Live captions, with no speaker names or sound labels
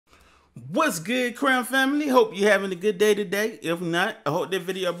What's good, Crown family? Hope you're having a good day today. If not, I hope this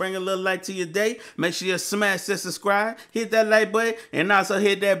video bring a little light to your day. Make sure you smash that subscribe, hit that like button, and also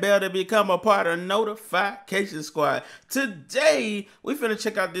hit that bell to become a part of Notification Squad. Today, we finna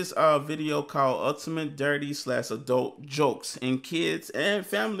check out this video called Ultimate Dirty / Adult Jokes in Kids and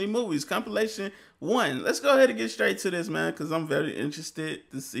Family Movies, Compilation 1. Let's go ahead and get straight to this, man, because I'm very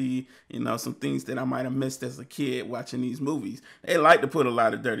interested to see, some things that I might have missed as a kid watching these movies. They like to put a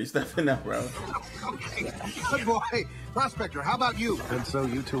lot of dirty stuff in there, bro. Good boy. Prospector, how about you? And so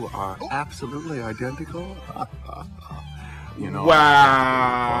you two are absolutely identical?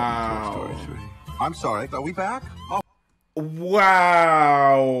 Wow. I'm sorry, are we back? Oh.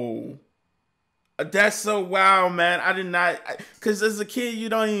 Wow. That's so wow, man. I did not, because as a kid, you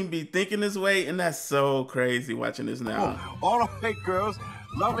don't even be thinking this way, and that's so crazy watching this now. Oh, all right, girls.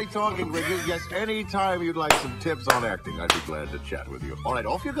 Lovely talking with you. Yes, anytime you'd like some tips on acting, I'd be glad to chat with you. All right,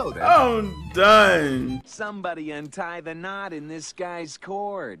 off you go then. I'm done. Somebody untie the knot in this guy's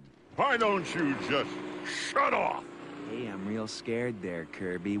cord. Why don't you just shut off? Hey, I'm real scared there,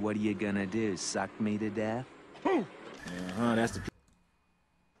 Kirby. What are you gonna do, suck me to death? That's the...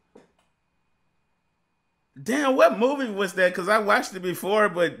 Damn, what movie was that? Because I watched it before,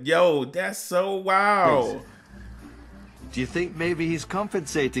 but yo, that's so wow. Do you think maybe he's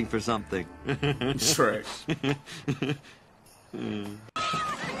compensating for something? Shrek. I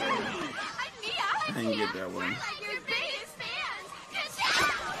didn't get that one.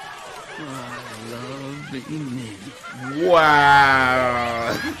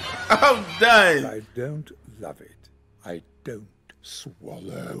 Wow. I'm done. I don't love it. I don't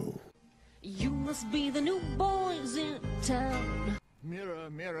swallow. You must be the new boys in town.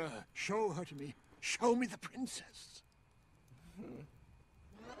 Mirror, mirror, show her to me. Show me the princess.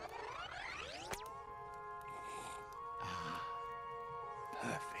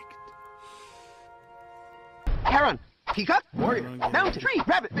 Perfect. Heron, peacock, warrior, mountain, tree,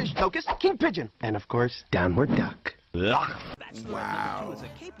 rabbit, fish, locust, king pigeon, and of course, downward duck. That's the wow. was a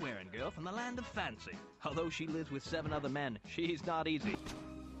cape-wearing girl from the land of fancy. Although she lives with 7 other men, she's not easy.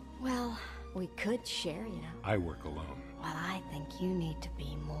 Well, we could share, I work alone. Well, I think you need to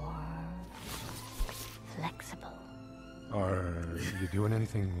be more flexible. Are you doing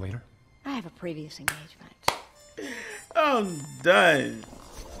anything later? I have a previous engagement. I'm done.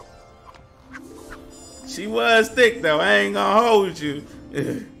 She was thick, though. I ain't gonna hold you.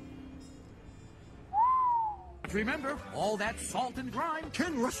 Remember, all that salt and grime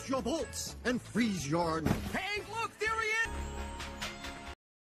can rust your bolts and freeze your... Hey, look, there he is!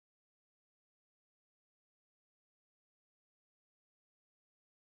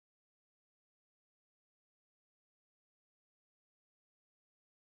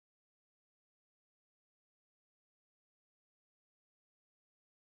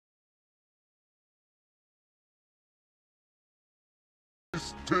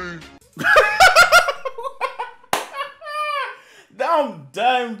 I'm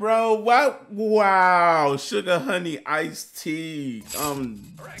done, bro. What? Wow. Sugar honey iced tea.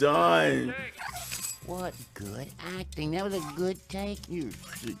 I'm done. What good acting. That was a good take. You're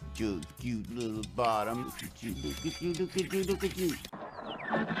such a cute little bottom. Look at you, look at you, look at you, look at you.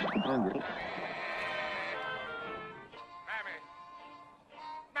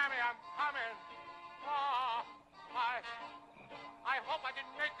 Mammy, I'm coming. Oh, I hope I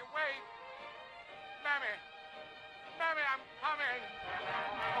didn't make you wait. Mammy, I'm coming.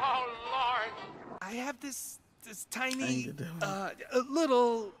 Oh, Lord. I have this tiny,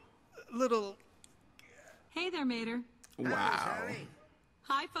 little... Hey there, Mater. Wow.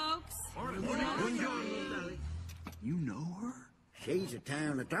 Hi, folks. You know her? She's a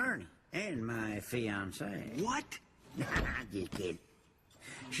town attorney and my fiancée. What? Just kidding.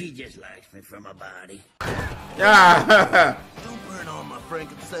 She just likes me from a body. Don't burn all my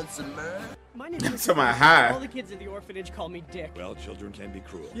frankincense and myrrh. My name's To my high. All the kids at the orphanage call me Dick. Well, children can be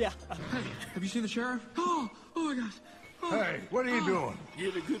cruel. Yeah. Hey, have you seen the sheriff? Oh my gosh. Hey, what are you doing?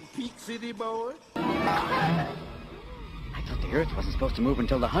 Get a good peek, city boy. I thought the Earth wasn't supposed to move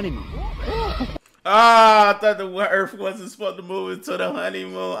until the honeymoon. I thought the Earth wasn't supposed to move into the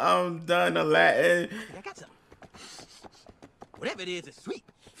honeymoon. I'm done, Aladdin. I got some. Whatever it is, it's sweet.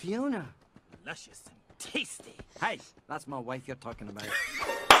 Fiona. Luscious and tasty. Hey, that's my wife you're talking about.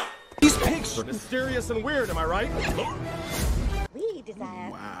 These pigs are mysterious and weird, am I right? We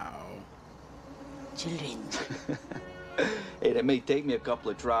desire Wow. children. Hey, that may take me a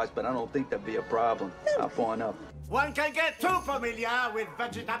couple of tries, but I don't think that'd be a problem. I'll phone up. One can get too familiar with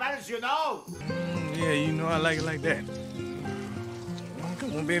vegetables, you know. Yeah, I like it like that.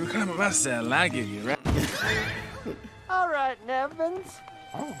 Come on, baby, come on my side. I'll give you, right? All right, Nevins.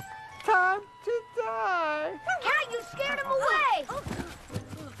 Time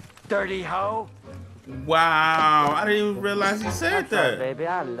dirty hoe. Wow, I didn't even realize he said That's right, that. baby,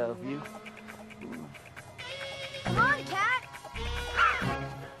 I love you. Come on, cat.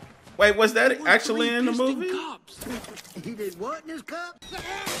 Wait, was that actually in the movie? He did what in his cup?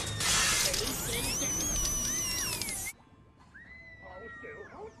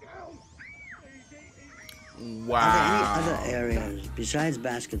 Wow. Are there any other areas besides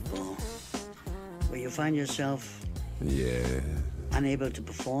basketball where you find yourself unable to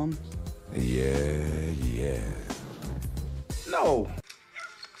perform? No.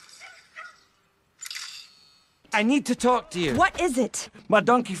 I need to talk to you. What is it? My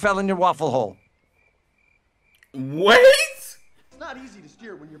donkey fell in your waffle hole. Wait? It's not easy to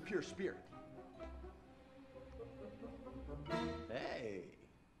steer when you're pure spirit. Hey,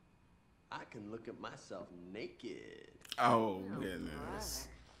 I can look at myself naked. Oh, goodness.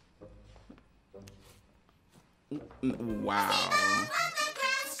 Wow.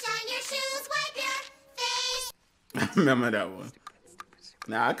 I remember that one.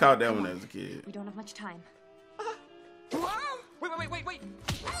 Nah, I caught that one as a kid. We don't have much time. Wait.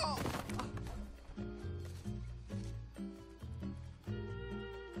 Oh.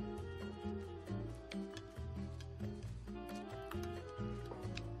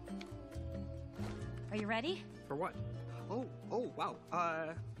 Are you ready? For what? Oh, wow.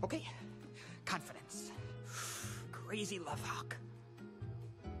 Okay. Confidence. Crazy love hawk.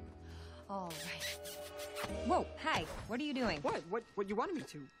 All right. Whoa, hi. What are you doing? What you wanted me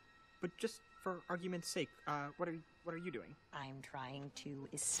to. But just for argument's sake, what are you doing? I'm trying to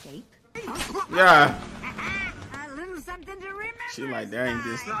escape. Yeah. A little something to remember. She like, there ain't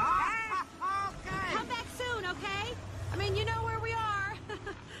this. Come back soon, okay? I mean, you know where we are.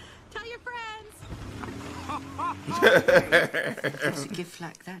 Tell your friends. It's a gift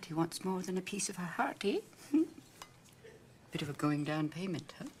like that. He wants more than a piece of her heart, eh? Bit of a going down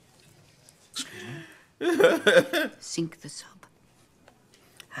payment, huh? Sink the sub.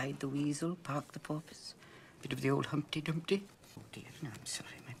 Hide the weasel, park the porpoise. Bit of the old Humpty Dumpty. Oh dear, no, I'm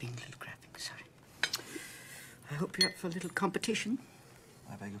sorry. Am I being a little graphic? Sorry. I hope you're up for a little competition.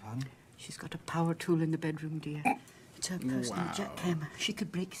 I beg your pardon? She's got a power tool in the bedroom, dear. It's her personal jackhammer. She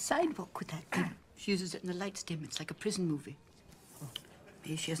could break a sidewalk with that thing. She uses it in the lights dim. It's like a prison movie. Oh,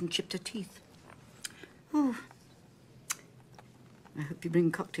 maybe she hasn't chipped her teeth. Oh. I hope you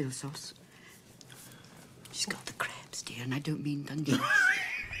bring cocktail sauce. She's got the crabs, dear, and I don't mean Dungeness.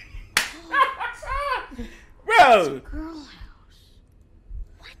 Bro! Girl house.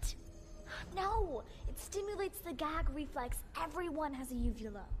 What? No, it stimulates the gag reflex. Everyone has a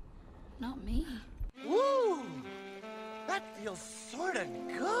uvula. Not me. Woo! That feels sorta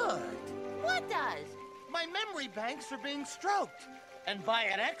good. What does? My memory banks are being stroked. And by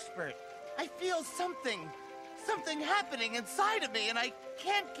an expert. I feel something happening inside of me, and I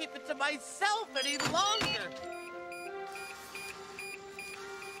can't keep it to myself any longer.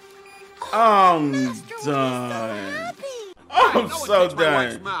 I'm done. I'm so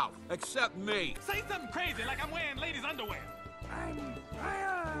done. Except me. Say something crazy like I'm wearing ladies' underwear.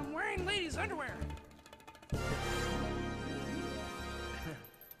 I'm wearing ladies' underwear.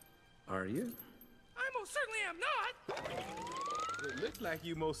 Are you? I most certainly am not. It looks like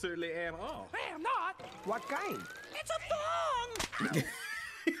you most certainly am all. I am not. What kind? It's a thong.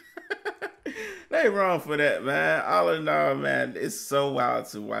 They wrong for that, man. All in all, man, it's so wild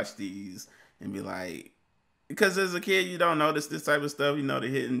to watch these and be like, because as a kid, you don't notice this type of stuff. You know, the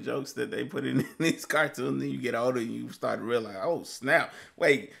hidden jokes that they put in these cartoons. Then you get older and you start to realize, oh, snap.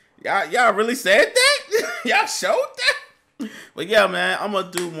 Wait, y'all really said that? Y'all showed that? But yeah, man, I'm going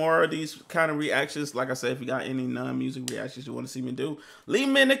to do more of these kind of reactions. Like I said, if you got any non-music reactions you want to see me do, leave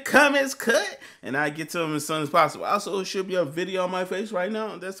them in the comments, and I'll get to them as soon as possible. Also, it should be a video on my face right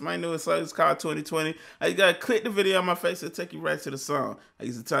now. That's my newest song. It's called 2020. You got to click the video on my face. It'll take you right to the song. I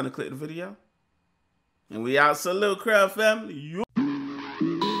use the time to click the video. And we out. Salute, crowd family.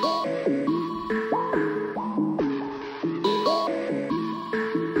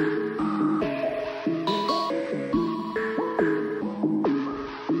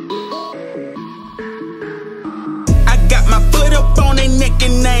 Neck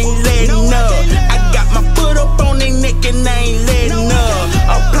and I ain't letting up. I got my foot up on their neck and I ain't letting up.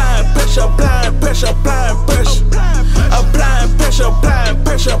 Applying pressure, applying pressure, applying pressure. Applying pressure, applying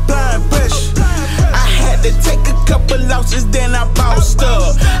pressure, applying pressure. I had to take a couple losses, then I bossed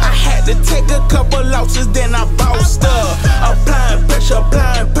up. I had to take a couple losses, then I bossed up. Applying pressure,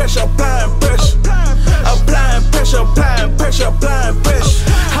 applying pressure, applying pressure. Applying pressure, applying pressure, applying pressure.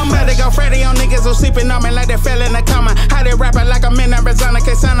 I'm about to go Freddy on niggas who sleeping on me like they fell in a coma. How they rapping like I'm in Arizona,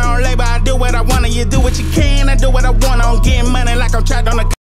 cause I don't labor, I do what I wanna, you do what you can.